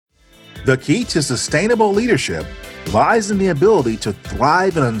The key to sustainable leadership lies in the ability to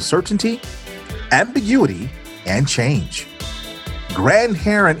thrive in uncertainty, ambiguity, and change. Grand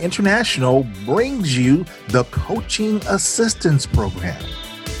Heron International brings you the Coaching Assistance Program,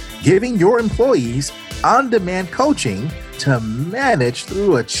 giving your employees on-demand coaching to manage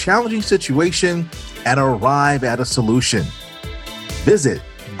through a challenging situation and arrive at a solution. Visit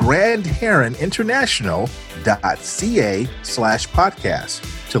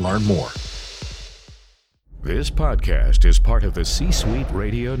grandheroninternational.ca/podcast to learn more. This podcast is part of the C-Suite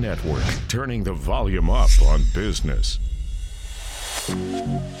Radio Network, turning the volume up on business.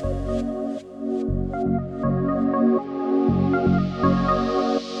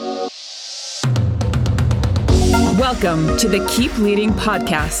 Welcome to the Keep Leading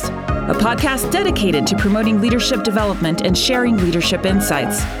Podcast, a podcast dedicated to promoting leadership development and sharing leadership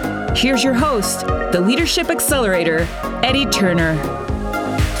insights. Here's your host, the Leadership Accelerator, Eddie Turner.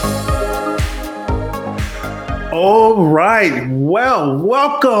 All right. Well,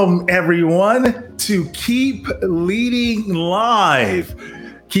 welcome everyone to Keep Leading Live.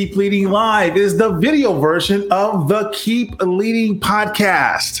 Keep Leading Live is the video version of the Keep Leading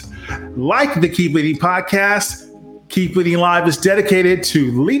Podcast. Like the Keep Leading Podcast, Keep Leading Live is dedicated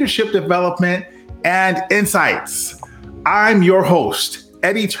to leadership development and insights. I'm your host,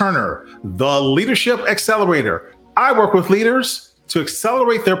 Eddie Turner, the Leadership Accelerator. I work with leaders to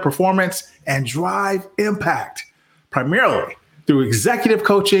accelerate their performance and drive impact, primarily through executive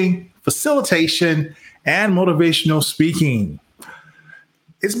coaching, facilitation, and motivational speaking.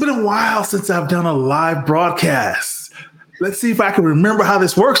 It's been a while since I've done a live broadcast. Let's see if I can remember how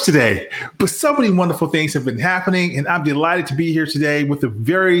this works today. But so many wonderful things have been happening, and I'm delighted to be here today with a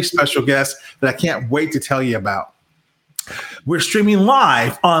very special guest that I can't wait to tell you about. We're streaming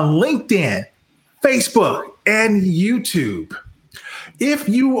live on LinkedIn, Facebook, and YouTube. If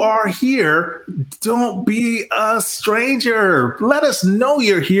you are here, don't be a stranger. Let us know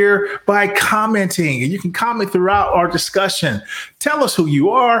you're here by commenting. And you can comment throughout our discussion. Tell us who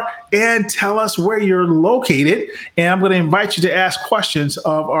you are and tell us where you're located. And I'm going to invite you to ask questions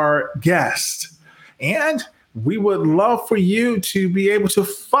of our guest. And we would love for you to be able to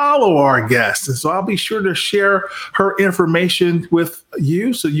follow our guest. And so I'll be sure to share her information with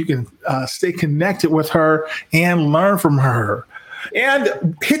you so you can stay connected with her and learn from her.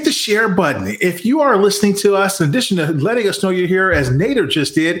 And hit the share button. If you are listening to us, in addition to letting us know you're here, as Nader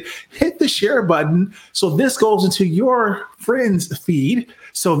just did, hit the share button so this goes into your friends' feed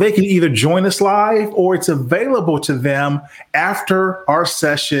so they can either join us live or it's available to them after our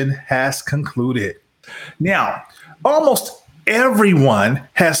session has concluded. Now, almost everyone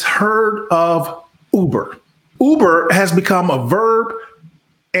has heard of Uber. Uber has become a verb,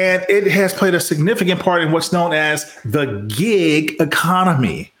 and it has played a significant part in what's known as the gig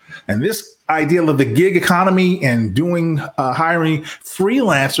economy. And this idea of the gig economy and hiring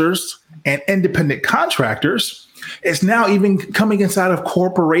freelancers and independent contractors is now even coming inside of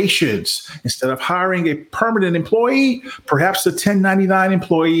corporations. Instead of hiring a permanent employee, perhaps a 1099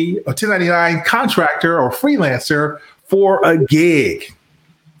 employee, a 1099 contractor or freelancer for a gig.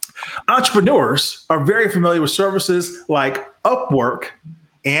 Entrepreneurs are very familiar with services like Upwork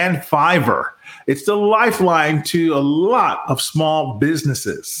and Fiverr. It's the lifeline to a lot of small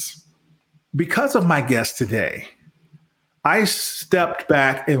businesses. Because of my guest today, I stepped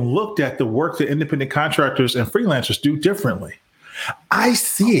back and looked at the work that independent contractors and freelancers do differently. I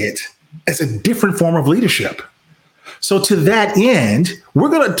see it as a different form of leadership. So to that end, we're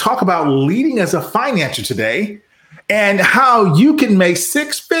going to talk about leading as a financer today and how you can make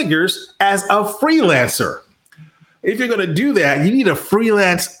six figures as a freelancer. If you're going to do that, you need a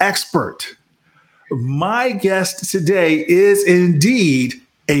freelance expert. My guest today is indeed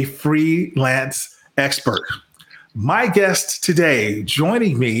a freelance expert. My guest today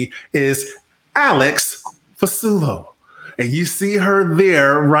joining me is Alex Fasulo, and you see her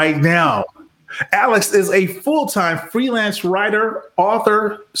there right now. Alex is a full-time freelance writer,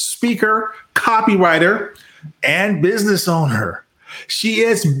 author, speaker, copywriter, and business owner. She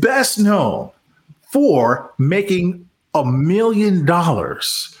is best known for making $1 million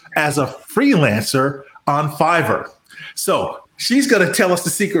as a freelancer on Fiverr. So she's going to tell us the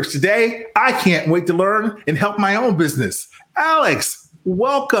secrets today. I can't wait to learn and help my own business. Alex,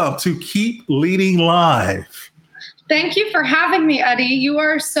 welcome to Keep Leading Live. Thank you for having me, Eddie. You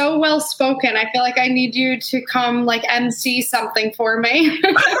are so well spoken. I feel like I need you to come MC something for me.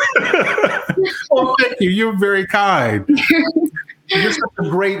 Well, thank you. You're very kind. You're such a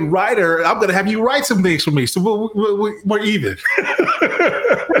great writer. I'm going to have you write some things for me. So we're even.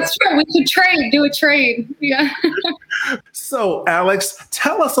 That's true. We could do a trade. Yeah. So, Alex,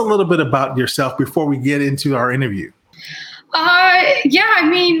 tell us a little bit about yourself before we get into our interview. Yeah, I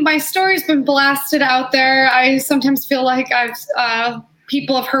mean, my story's been blasted out there. I sometimes feel like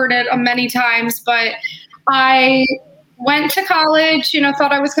people have heard it many times, but I went to college,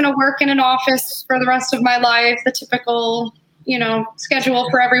 thought I was going to work in an office for the rest of my life, the typical, schedule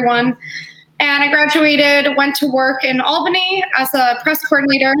for everyone. And I graduated, went to work in Albany as a press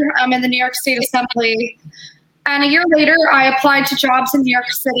coordinator in the New York State Assembly. And a year later, I applied to jobs in New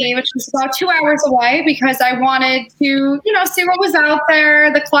York City, which was about 2 hours away, because I wanted to, see what was out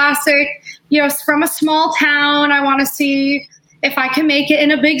there, the classic, from a small town. I want to see if I can make it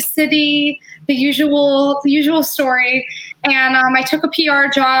in a big city, the usual story. And I took a PR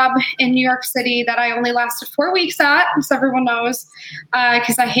job in New York City that I only lasted 4 weeks at, as everyone knows,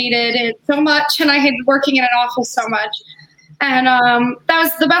 because I hated it so much and I hated working in an office so much. And that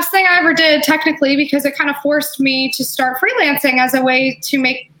was the best thing I ever did, technically, because it kind of forced me to start freelancing as a way to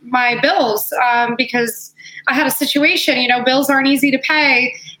make my bills, because I had a situation, bills aren't easy to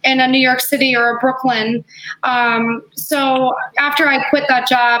pay in a New York City or a Brooklyn. So after I quit that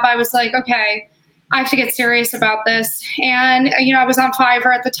job, I was like, okay, I have to get serious about this. And, I was on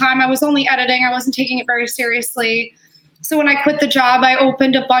Fiverr at the time. I was only editing. I wasn't taking it very seriously. So when I quit the job, I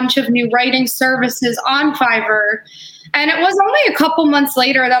opened a bunch of new writing services on Fiverr. And it was only a couple months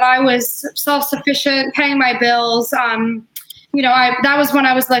later that I was self-sufficient, paying my bills. That was when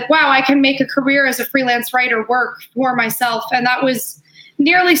I was like, wow, I can make a career as a freelance writer work for myself. And that was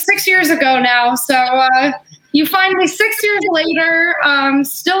nearly 6 years ago now. So you find me 6 years later,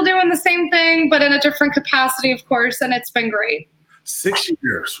 still doing the same thing, but in a different capacity, of course. And it's been great. 6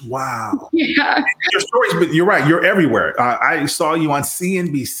 years. Wow. Yeah. Your stories, but you're right. You're everywhere. I saw you on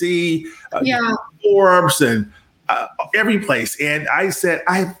CNBC, Forbes, and every place. And I said,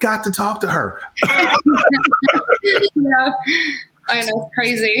 I've got to talk to her. Yeah, I know. It's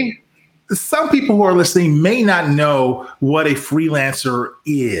crazy. Some people who are listening may not know what a freelancer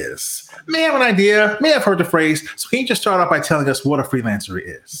is. May have an idea, may have heard the phrase. So can you just start off by telling us what a freelancer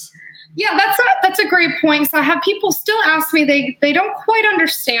is? Yeah, that's a great point. So I have people still ask me, they don't quite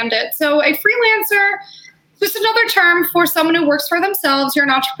understand it. So a freelancer, just another term for someone who works for themselves. You're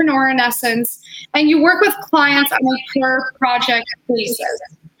an entrepreneur in essence, and you work with clients on a per project basis.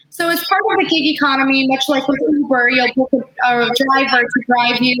 So it's part of the gig economy, much like with Uber. You'll book a driver to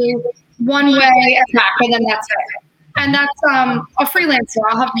drive you one way and back, and then that's it. And that's a freelancer.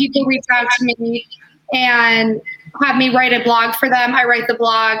 I'll have people reach out to me and have me write a blog for them. I write the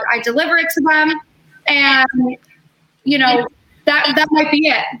blog, I deliver it to them, and that might be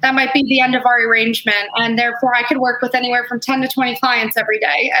it. That might be the end of our arrangement. And therefore I could work with anywhere from 10 to 20 clients every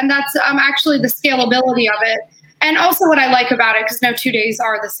day. And that's actually the scalability of it. And also what I like about it, because no 2 days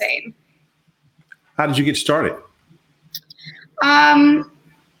are the same. How did you get started?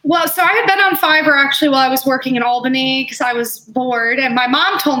 Well, so I had been on Fiverr actually while I was working in Albany because I was bored, and my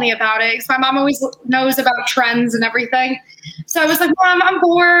mom told me about it because my mom always knows about trends and everything. So I was like, Mom, I'm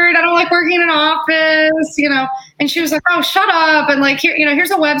bored. I don't like working in an office, and she was like, oh, shut up. And like,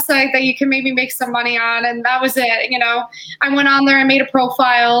 here's a website that you can maybe make some money on. And that was it. I went on there and made a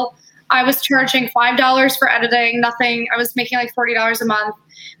profile. I was charging $5 for editing, nothing. I was making like $40 a month.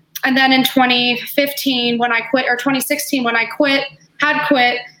 And then in 2015, when I quit, or 2016, when I quit,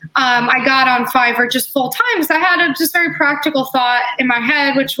 I got on Fiverr just full time because I had a just very practical thought in my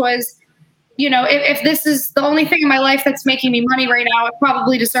head, which was, if this is the only thing in my life that's making me money right now, it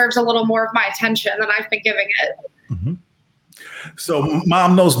probably deserves a little more of my attention than I've been giving it. Mm-hmm. So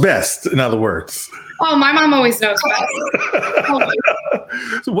mom knows best, in other words. Oh, my mom always knows best.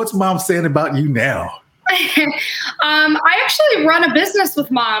 So what's mom saying about you now? I actually run a business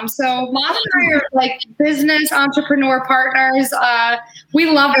with mom. So mom and I are like business entrepreneur partners. We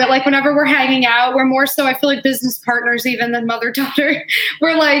love it. Like whenever we're hanging out, we're more so, I feel like business partners even than mother-daughter.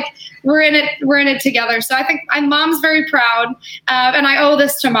 We're in it together. So I think my mom's very proud. And I owe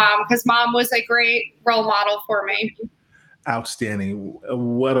this to mom because mom was a great role model for me. Outstanding.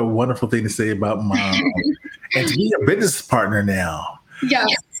 What a wonderful thing to say about mom. And to be a business partner now. Yes.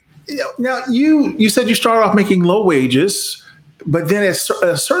 Now, you said you started off making low wages, but then at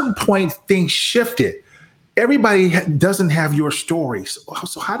a certain point, things shifted. Everybody doesn't have your stories.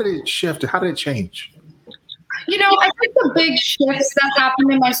 So how did it shift? How did it change? I think the big shifts that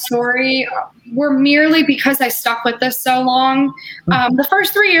happened in my story were merely because I stuck with this so long. The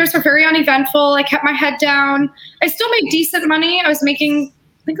first 3 years were very uneventful. I kept my head down. I still made decent money. I was making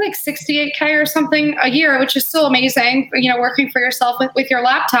think like 68K or something a year, which is still amazing, working for yourself with your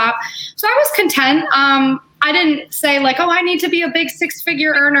laptop. So I was content. I didn't say like, oh, I need to be a big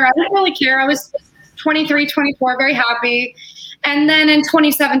 6-figure earner. I didn't really care. I was 23, 24, very happy. And then in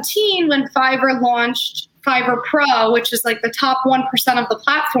 2017, when Fiverr launched Fiverr Pro, which is like the top 1% of the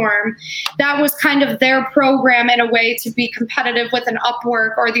platform, that was kind of their program in a way to be competitive with an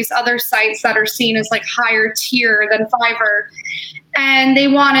Upwork or these other sites that are seen as like higher tier than Fiverr. And they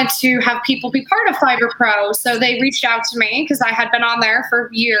wanted to have people be part of Fiverr Pro. So they reached out to me because I had been on there for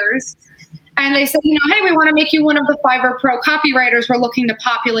years. And they said, hey, we want to make you one of the Fiverr Pro copywriters. We're looking to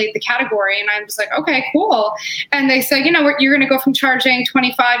populate the category. And I was like, okay, cool. And they said, you're going to go from charging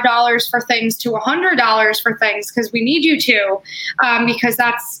 $25 for things to $100 for things because we need you to, because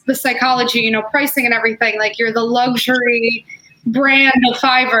that's the psychology, pricing and everything. Like you're the luxury brand of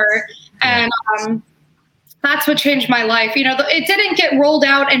Fiverr. And that's what changed my life. It didn't get rolled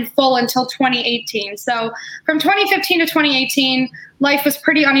out in full until 2018. So from 2015 to 2018, life was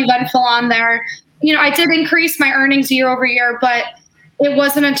pretty uneventful on there. I did increase my earnings year over year, but it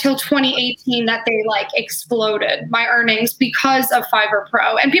wasn't until 2018 that they like exploded my earnings because of Fiverr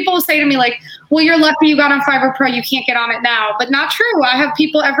Pro. And people will say to me like, well, you're lucky you got on Fiverr Pro. You can't get on it now, but not true. I have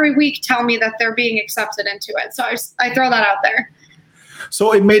people every week tell me that they're being accepted into it. So I throw that out there.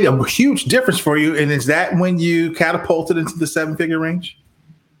 So it made a huge difference for you. And is that when you catapulted into the 7-figure range?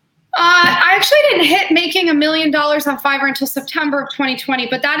 I actually didn't hit making $1 million on Fiverr until September of 2020,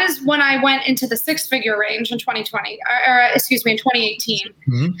 but that is when I went into the 6-figure range in 2020, in 2018,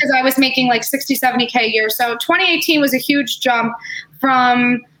 because I was making like 60, 70K a year. So 2018 was a huge jump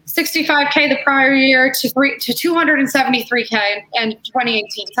from 65K the prior year to 273K in 2018.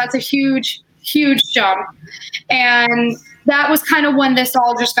 So that's a huge, huge jump. And that was kind of when this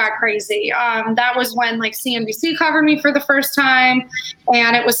all just got crazy. That was when like CNBC covered me for the first time,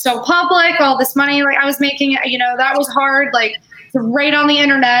 and it was so public, all this money like I was making, that was hard, like to rate on the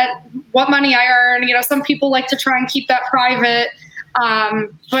internet what money I earn. Some people like to try and keep that private,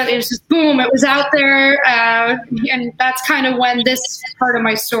 but it was just boom, it was out there, and that's kind of when this part of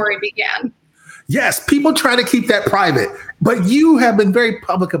my story began. Yes, people try to keep that private, but you have been very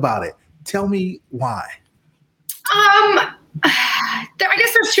public about it. Tell me why. I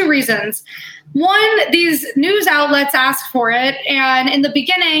guess there's 2 reasons. One, these news outlets ask for it. And in the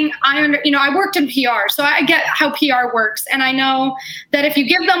beginning, I worked in PR, so I get how PR works. And I know that if you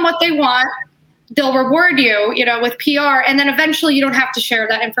give them what they want, they'll reward you, with PR. And then eventually you don't have to share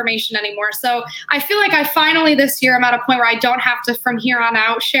that information anymore. So I feel like I finally this year, I'm at a point where I don't have to from here on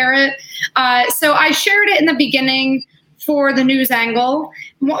out share it. So I shared it in the beginning for the news angle,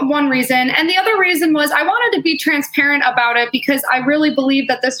 one reason. And the other reason was I wanted to be transparent about it because I really believe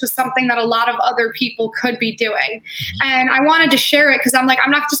that this was something that a lot of other people could be doing. And I wanted to share it because I'm like,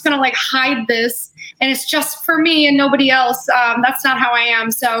 I'm not just going to like hide this and it's just for me and nobody else. That's not how I am.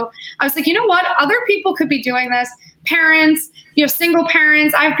 So I was like, you know what? Other people could be doing this. Parents, single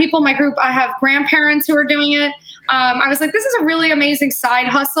parents. I have people in my group. I have grandparents who are doing it. I was like, this is a really amazing side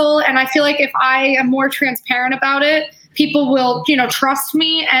hustle. And I feel like if I am more transparent about it, people will, trust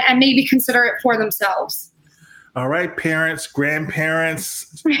me and maybe consider it for themselves. All right, parents,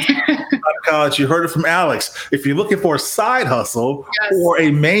 grandparents, college, you heard it from Alex. If you're looking for a side hustle or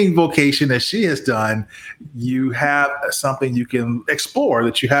a main vocation that she has done, you have something you can explore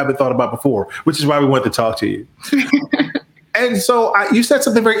that you haven't thought about before, which is why we wanted to talk to you. And so you said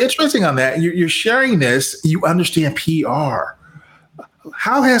something very interesting on that. You're sharing this. You understand PR.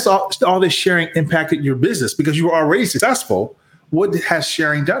 How has all this sharing impacted your business? Because you were already successful. What has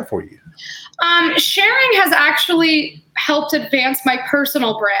sharing done for you? Sharing has actually helped advance my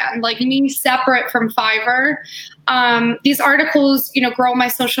personal brand, like me separate from Fiverr. These articles, grow my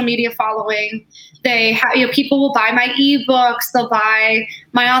social media following. They have, people will buy my ebooks, they'll buy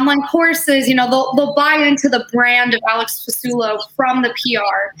my online courses, they'll buy into the brand of Alex Fasullo from the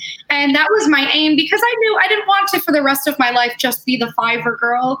PR. And that was my aim because I knew I didn't want to, for the rest of my life, just be the Fiverr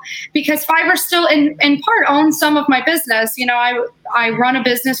girl, because Fiverr still in part owns some of my business. I run a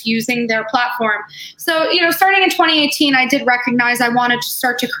business using their platform. So, starting in 2018, I did recognize I wanted to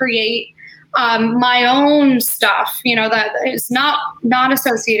start to create my own stuff, that is not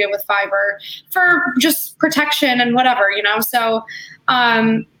associated with Fiverr for just protection and whatever, So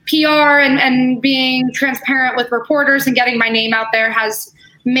PR and being transparent with reporters and getting my name out there has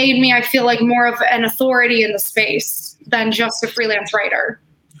made me, I feel like, more of an authority in the space than just a freelance writer.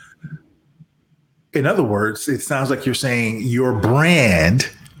 In other words, it sounds like you're saying your brand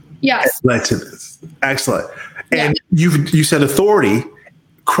led to this. Excellent. And you said authority,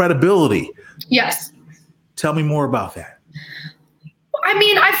 credibility. Yes. Tell me more about that. I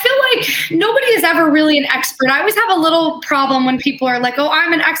mean, I feel like nobody is ever really an expert. I always have a little problem when people are like, oh,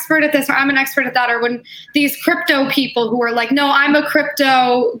 I'm an expert at this, or I'm an expert at that. Or when these crypto people who are like, no, I'm a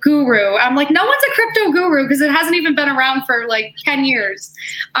crypto guru. I'm like, no one's a crypto guru because it hasn't even been around for like 10 years.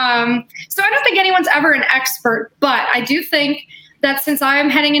 So I don't think anyone's ever an expert, but I do think that since I am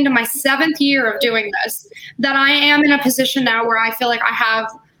heading into my 7th year of doing this, that I am in a position now where I feel like I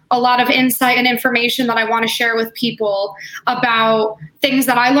have a lot of insight and information that I want to share with people about things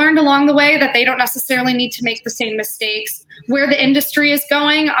that I learned along the way, that they don't necessarily need to make the same mistakes, where the industry is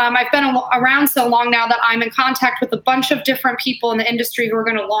going. I've been around so long now that I'm in contact with a bunch of different people in the industry who are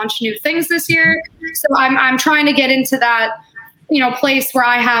going to launch new things this year. So I'm trying to get into that, place where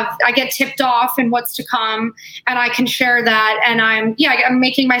I get tipped off in what's to come, and I can share that. And I'm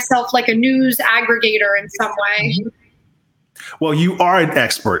making myself like a news aggregator in some way. Well, you are an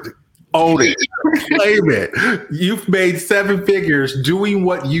expert. Own it. Claim it. You've made 7 figures doing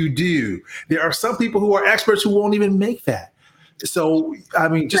what you do. There are some people who are experts who won't even make that. So, I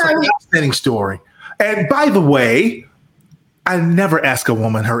mean, just a fascinating story. And by the way, I never ask a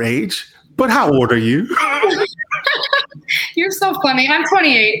woman her age, but how old are you? You're so funny. I'm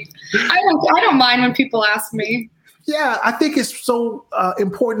 28. I don't mind when people ask me. Yeah, I think it's so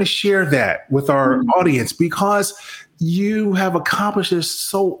important to share that with our audience, because you have accomplished this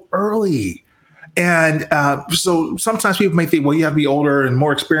so early. And so sometimes people may think, well, you have to be older and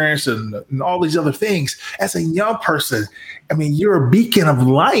more experienced and all these other things. As a young person, I mean, you're a beacon of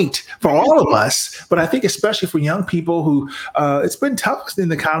light for all of us. But I think especially for young people who it's been tough in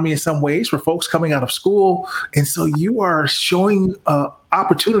the economy in some ways for folks coming out of school. And so you are showing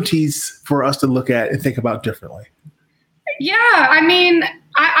opportunities for us to look at and think about differently. Yeah, I mean,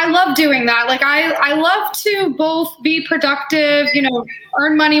 I love doing that. Like, I love to both be productive,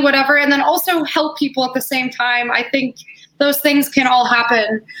 earn money, whatever, and then also help people at the same time. I think those things can all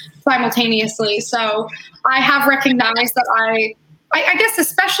happen simultaneously. So I have recognized that I guess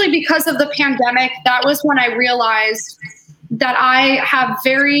especially because of the pandemic, that was when I realized that I have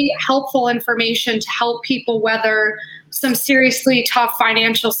very helpful information to help people weather some seriously tough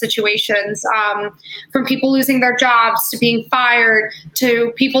financial situations, from people losing their jobs to being fired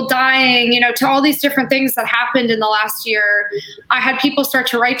to people dying, to all these different things that happened in the last year. I had people start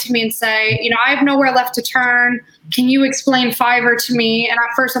to write to me and say, I have nowhere left to turn. Can you explain Fiverr to me? And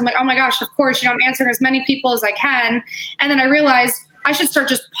at first I'm like, oh my gosh, of course, I'm answering as many people as I can. And then I realized I should start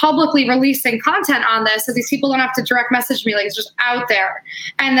just publicly releasing content on this so these people don't have to direct message me. Like, it's just out there.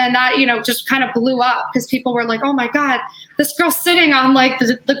 And then that, just kind of blew up because people were like, oh my God, this girl's sitting on like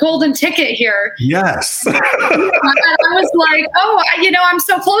the golden ticket here. Yes. And I was like, oh, I'm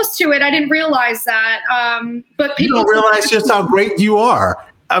so close to it. I didn't realize that. But people don't realize just how great you are.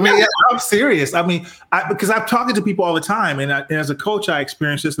 I mean, I'm serious. I mean, because I'm talking to people all the time, and as a coach, I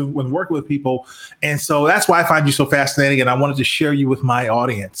experience this when working with people, and so that's why I find you so fascinating, and I wanted to share you with my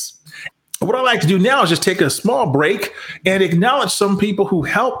audience. What I like to do now is just take a small break and acknowledge some people who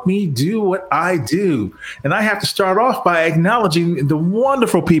help me do what I do. And I have to start off by acknowledging the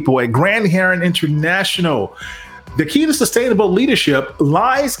wonderful people at Grand Heron International. The key to sustainable leadership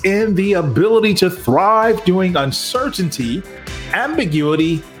lies in the ability to thrive during uncertainty,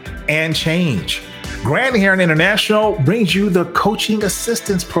 ambiguity, and change. Grand Heron International brings you the Coaching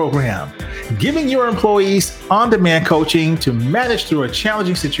Assistance Program, giving your employees on-demand coaching to manage through a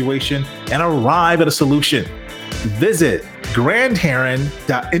challenging situation and arrive at a solution. Visit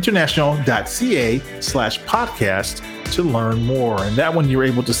grandheron.international.ca/podcast to learn more. And that one you're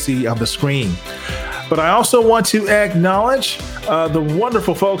able to see on the screen. But I also want to acknowledge the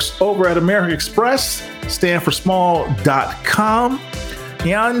wonderful folks over at American Express, StandForSmall.com,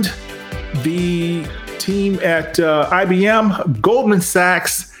 and the team at IBM, Goldman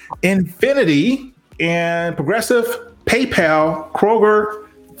Sachs, Infinity, and Progressive, PayPal, Kroger,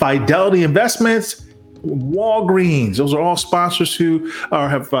 Fidelity Investments, Walgreens. Those are all sponsors who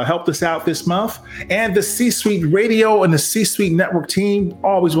have helped us out this month. And the C-Suite Radio and the C-Suite Network team,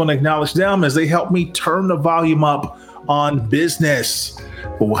 always want to acknowledge them as they help me turn the volume up on business.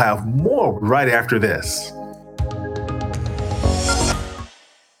 But we'll have more right after this.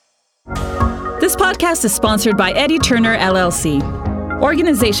 This podcast is sponsored by Eddie Turner, LLC.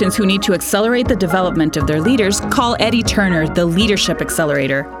 Organizations who need to accelerate the development of their leaders call Eddie Turner the Leadership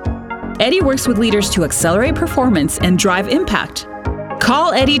Accelerator. Eddie works with leaders to accelerate performance and drive impact.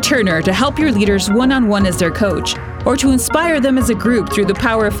 Call Eddie Turner to help your leaders one-on-one as their coach, or to inspire them as a group through the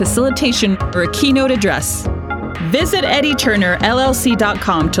power of facilitation or a keynote address. Visit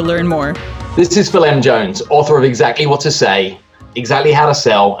EddieTurnerLLC.com to learn more. This is Phil M. Jones, author of Exactly What to Say, Exactly How to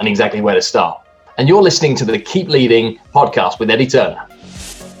Sell, and Exactly Where to Start. And you're listening to the Keep Leading podcast with Eddie Turner.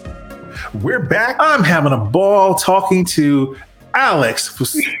 We're back. I'm having a ball talking to Alex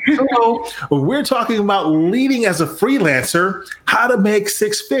Fusulo. We're talking about leading as a freelancer, how to make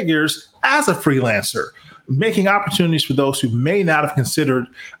six figures as a freelancer, making opportunities for those who may not have considered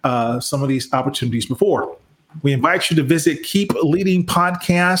some of these opportunities before. We invite you to visit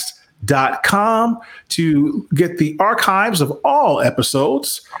keepleadingpodcast.com to get the archives of all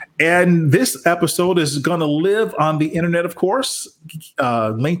episodes. And this episode is going to live on the internet, of course,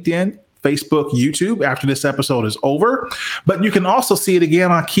 LinkedIn, Facebook, YouTube after this episode is over. But you can also see it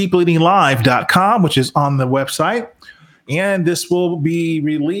again on keepleadinglive.com, which is on the website. And this will be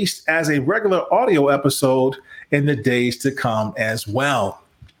released as a regular audio episode in the days to come as well.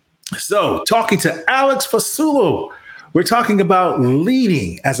 So, talking to Alex Fusulo, we're talking about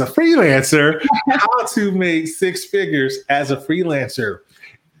leading as a freelancer, how to make six figures as a freelancer.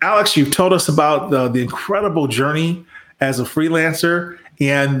 Alex, you've told us about the incredible journey as a freelancer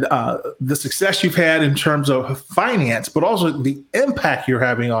and the success you've had in terms of finance, but also the impact you're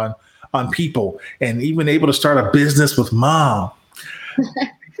having on people and even able to start a business with mom.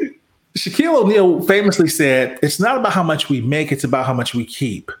 Shaquille O'Neal famously said, it's not about how much we make, it's about how much we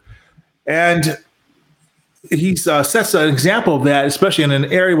keep. And he sets an example of that, especially in an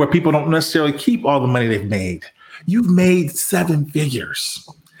area where people don't necessarily keep all the money they've made. You've made seven figures.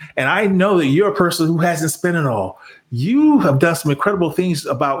 And I know that you're a person who hasn't spent it all. You have done some incredible things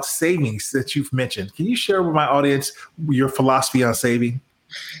about savings that you've mentioned. Can you share with my audience your philosophy on saving?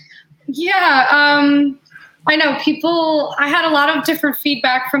 Yeah, I know I had a lot of different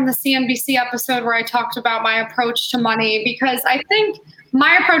feedback from the CNBC episode where I talked about my approach to money, because I think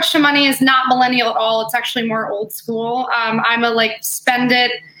my approach to money is not millennial at all. It's actually more old school. I'm a spend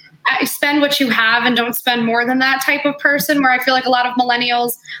what you have and don't spend more than that type of person, where I feel like a lot of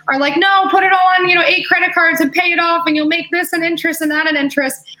millennials are like, no, put it all on, 8 credit cards and pay it off and you'll make this an interest and that an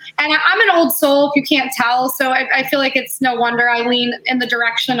interest. And I'm an old soul, if you can't tell. So I feel like it's no wonder I lean in the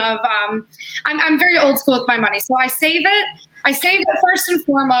direction of, I'm very old school with my money. So I save it. I save it first and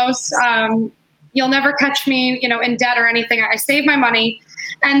foremost. You'll never catch me, in debt or anything. I save my money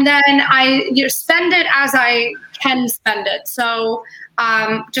and then I spend it as I can spend it. So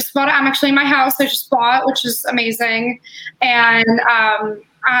just bought it. I'm actually in my house. I just bought, which is amazing. And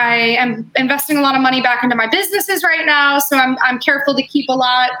I am investing a lot of money back into my businesses right now. So I'm careful to keep a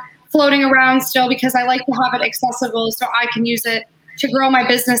lot floating around still, because I like to have it accessible so I can use it to grow my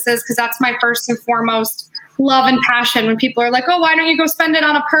businesses, because that's my first and foremost love and passion. When people are like, oh, why don't you go spend it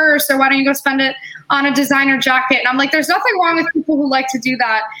on a purse, or why don't you go spend it on a designer jacket? And I'm like, there's nothing wrong with people who like to do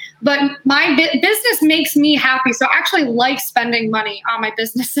that. But my business makes me happy. So I actually like spending money on my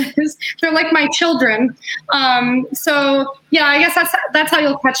businesses. They're like my children. So yeah, I guess that's how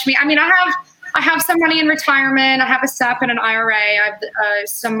you'll catch me. I mean, I have some money in retirement. I have a SEP and an IRA. I have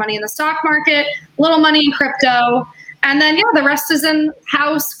some money in the stock market, a little money in crypto. And then, the rest is in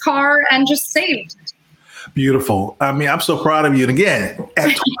house, car, and just saved. Beautiful. I mean, I'm so proud of you. And again,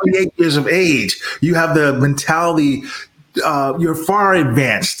 at 28 years of age, you have the mentality, you're far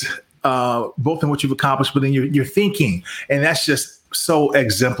advanced, both in what you've accomplished, but in your thinking. And that's just so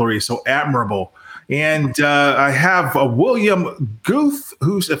exemplary, so admirable. And I have William Guth,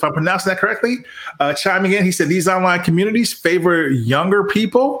 who's, if I pronounce that correctly, chiming in. He said, these online communities favor younger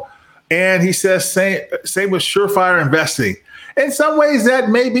people. And he says, same with surefire investing. In some ways, that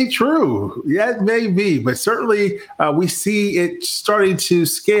may be true. Yeah, it may be. But certainly, we see it starting to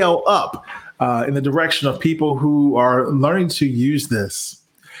scale up in the direction of people who are learning to use this.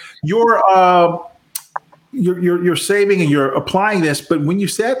 You're saving and you're applying this. But when you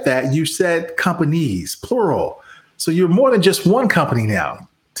said that, you said companies, plural. So you're more than just one company now.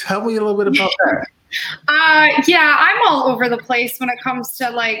 Tell me a little bit about that. Yeah, I'm all over the place when it comes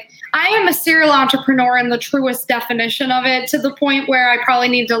to I am a serial entrepreneur in the truest definition of it, to the point where I probably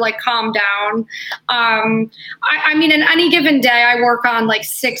need to calm down. I mean, in any given day, I work on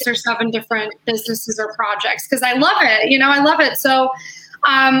 6 or 7 different businesses or projects because I love it. I love it. So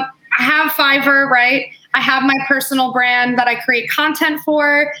I have Fiverr, right? I have my personal brand that I create content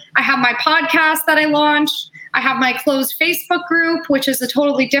for. I have my podcast that I launched. I have my closed Facebook group, which is a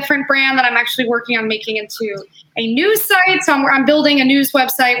totally different brand that I'm actually working on making into a news site. So I'm building a news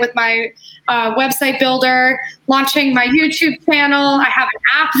website with my website builder, launching my YouTube channel. I have an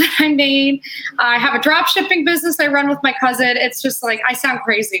app that I made. I have a drop shipping business I run with my cousin. It's just I sound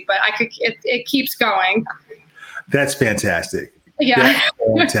crazy, but it keeps going. That's fantastic. Yeah.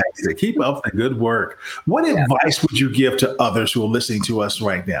 That's fantastic. Keep up the good work. What advice would you give to others who are listening to us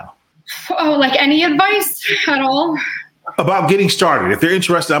right now? Oh, any advice at all? about getting started. If they're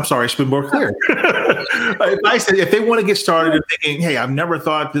interested, I'm sorry, I should be more clear. If they want to get started and thinking, hey, I've never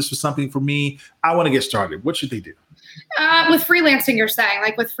thought this was something for me, I want to get started, what should they do? With freelancing, you're saying,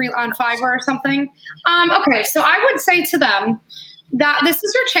 like with on Fiverr or something? Okay, so I would say to them that this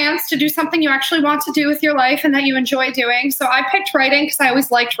is your chance to do something you actually want to do with your life and that you enjoy doing. So I picked writing because I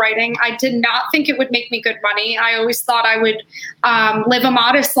always liked writing. I did not think it would make me good money. I always thought I would live a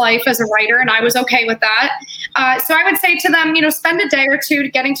modest life as a writer, and I was okay with that. So I would say to them, spend a day or two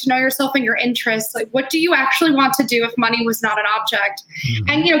getting to know yourself and your interests. Like, what do you actually want to do if money was not an object?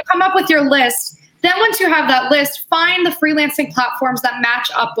 And, come up with your list. Then once you have that list, find the freelancing platforms that match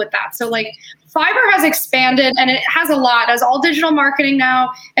up with that. So like Fiverr has expanded, and it has a lot, as all digital marketing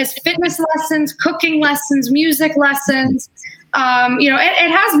now, as fitness lessons, cooking lessons, music lessons.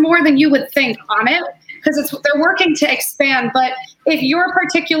 It has more than you would think on it, because they're working to expand. But if your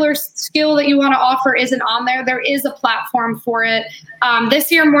particular skill that you want to offer isn't on there, there is a platform for it. This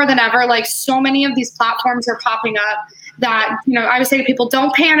year more than ever, like so many of these platforms are popping up that, I would say to people,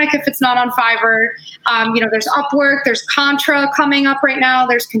 don't panic if it's not on Fiverr. There's Upwork, there's Contra coming up right now,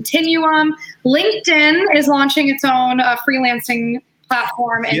 there's Continuum. LinkedIn is launching its own freelancing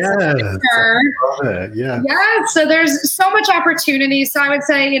platform. Yeah. So there's so much opportunity. So I would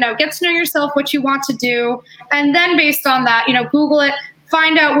say, get to know yourself, what you want to do. And then based on that, Google it,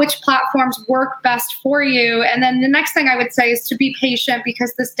 find out which platforms work best for you. And then the next thing I would say is to be patient,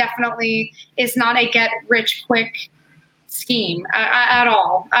 because this definitely is not a get rich quick scheme at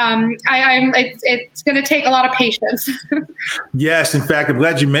all. It's going to take a lot of patience. Yes, in fact, I'm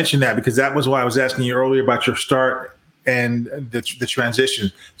glad you mentioned that, because that was why I was asking you earlier about your start and the transition.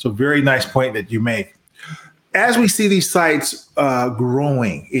 So very nice point that you make. As we see these sites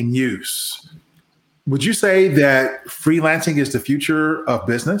growing in use, would you say that freelancing is the future of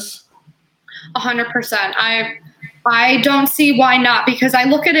business? 100%. I don't see why not, because I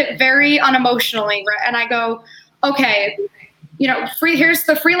look at it very unemotionally, and I go, okay, here's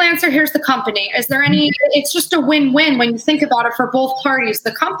the freelancer, here's the company. Is there it's just a win-win when you think about it for both parties.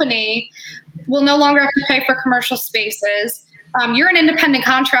 The company will no longer have to pay for commercial spaces. You're an independent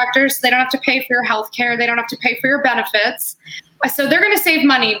contractor, so they don't have to pay for your healthcare. They don't have to pay for your benefits. So they're going to save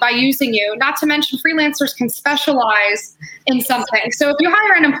money by using you. Not to mention, freelancers can specialize in something. So if you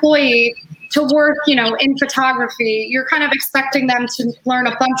hire an employee to work, in photography, you're kind of expecting them to learn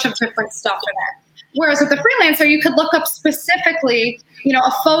a bunch of different stuff in it. Whereas with the freelancer, you could look up specifically,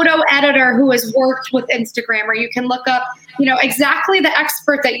 a photo editor who has worked with Instagram, or you can look up, exactly the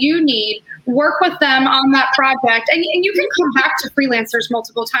expert that you need, work with them on that project. And you can come back to freelancers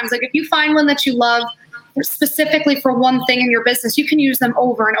multiple times. Like if you find one that you love specifically for one thing in your business, you can use them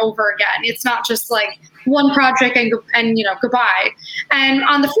over and over again. It's not just like one project and goodbye. And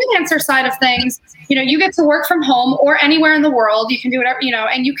on the freelancer side of things, you get to work from home or anywhere in the world. You can do whatever,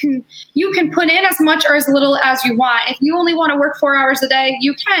 and you can put in as much or as little as you want. If you only want to work 4 hours a day,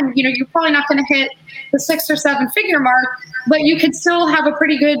 you can. You're probably not going to hit the 6 or 7 figure mark, but you could still have a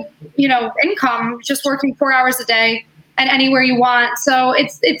pretty good, income just working 4 hours a day and anywhere you want. So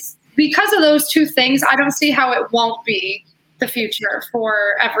it's because of those two things, I don't see how it won't be the future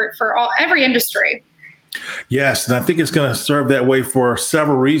for every industry. Yes, and I think it's going to serve that way for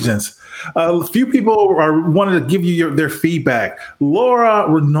several reasons. A few people wanted to give you their feedback. Laura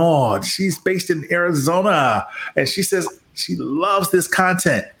Renaud, she's based in Arizona, and she says she loves this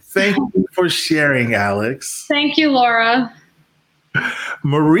content. Thank you for sharing, Alex. Thank you, Laura.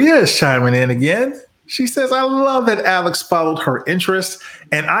 Maria is chiming in again. She says, I love that Alex followed her interests,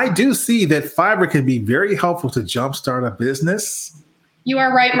 and I do see that Fiverr can be very helpful to jumpstart a business. You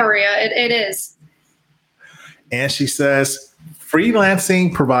are right, Maria. It is. And she says,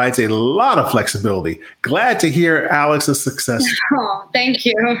 freelancing provides a lot of flexibility. Glad to hear Alex's success. Oh, thank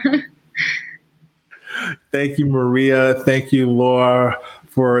you. Thank you, Maria. Thank you, Laura,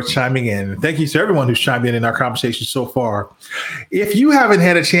 for chiming in. Thank you to everyone who's chimed in our conversation so far. If you haven't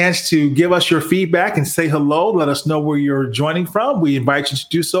had a chance to give us your feedback and say hello, let us know where you're joining from. We invite you to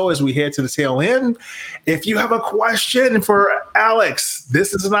do so as we head to the tail end. If you have a question for Alex,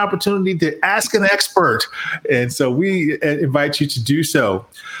 this is an opportunity to ask an expert. And so we invite you to do so.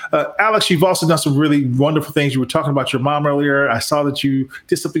 Alex, you've also done some really wonderful things. You were talking about your mom earlier. I saw that you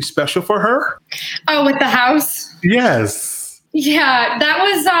did something special for her. Oh, with the house? Yes. Yeah, that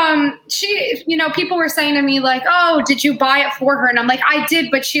was, she, people were saying to me like, oh, did you buy it for her? And I'm like, I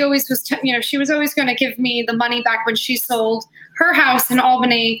did, but she always was, she was always going to give me the money back when she sold her house in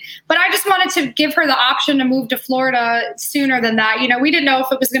Albany. But I just wanted to give her the option to move to Florida sooner than that. We didn't know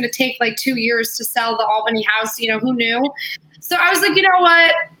if it was going to take like 2 years to sell the Albany house, who knew? So I was like, you know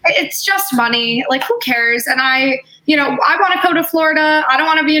what? It's just money. Like, who cares? And I want to go to Florida. I don't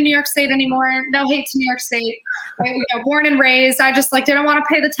want to be in New York State anymore. No hate to New York State. Born and raised. I just didn't want to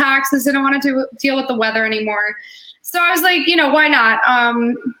pay the taxes. Didn't want to deal with the weather anymore. So I was like, why not?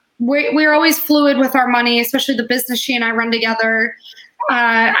 We're always fluid with our money, especially the business she and I run together.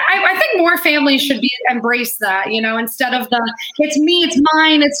 I think more families should embrace that, instead of it's me, it's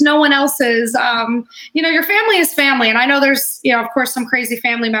mine, it's no one else's. Your family is family. And I know there's, of course, some crazy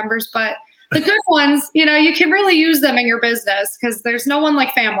family members, but the good ones, you can really use them in your business because there's no one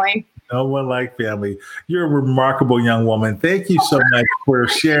like family. No one like family. You're a remarkable young woman. Thank you so much for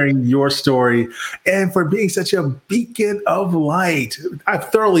sharing your story and for being such a beacon of light.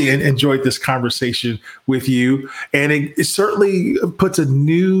 I've thoroughly enjoyed this conversation with you, and it certainly puts a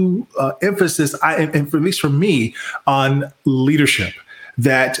new emphasis, and at least for me, on leadership.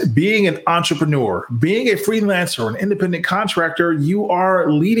 That being an entrepreneur, being a freelancer, an independent contractor, you are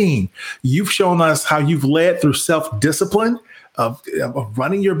leading. You've shown us how you've led through self-discipline, of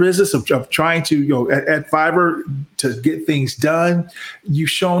running your business, of trying to, at Fiverr to get things done. You've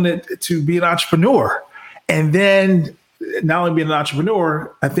shown it to be an entrepreneur. And then not only being an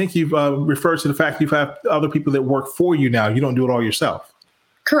entrepreneur, I think you've referred to the fact you have other people that work for you now. You don't do it all yourself.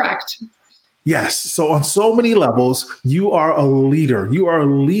 Correct. Yes. So on so many levels, you are a leader. You are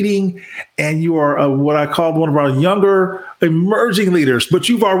leading, and you are what I call one of our younger emerging leaders, but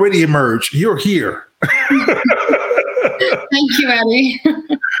you've already emerged. You're here. Thank you, Eddie.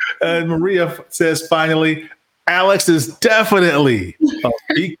 And Maria says, finally, Alex is definitely a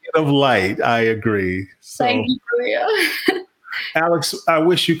beacon of light. I agree. So, thank you, Maria. Alex, I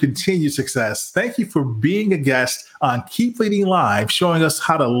wish you continued success. Thank you for being a guest on Keep Leading Live, showing us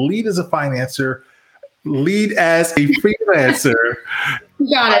how to lead as a financer, lead as a freelancer.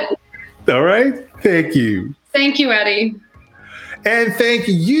 You got it. All right. Thank you. Thank you, Eddie. And thank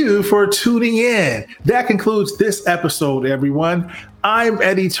you for tuning in. That concludes this episode, everyone. I'm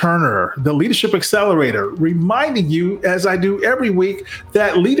Eddie Turner, the Leadership Accelerator, reminding you, as I do every week,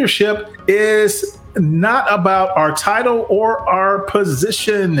 that leadership is not about our title or our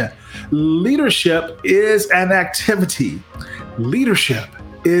position. Leadership is an activity. Leadership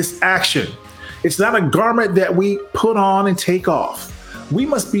is action. It's not a garment that we put on and take off. We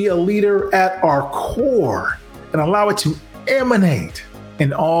must be a leader at our core and allow it to emanate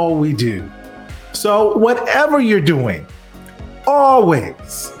in all we do. So whatever you're doing,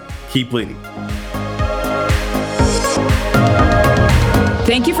 always keep leading.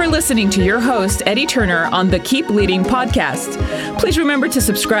 Thank you for listening to your host, Eddie Turner, on the Keep Leading podcast. Please remember to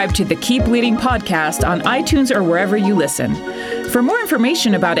subscribe to the Keep Leading podcast on iTunes or wherever you listen. For more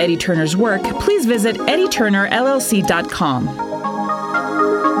information about Eddie Turner's work, please visit eddieturnerllc.com.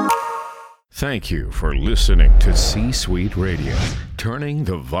 Thank you for listening to C-Suite Radio, turning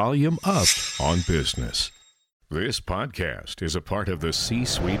the volume up on business. This podcast is a part of the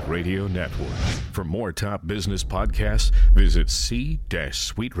C-Suite Radio Network. For more top business podcasts, visit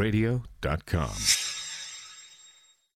c-suiteradio.com.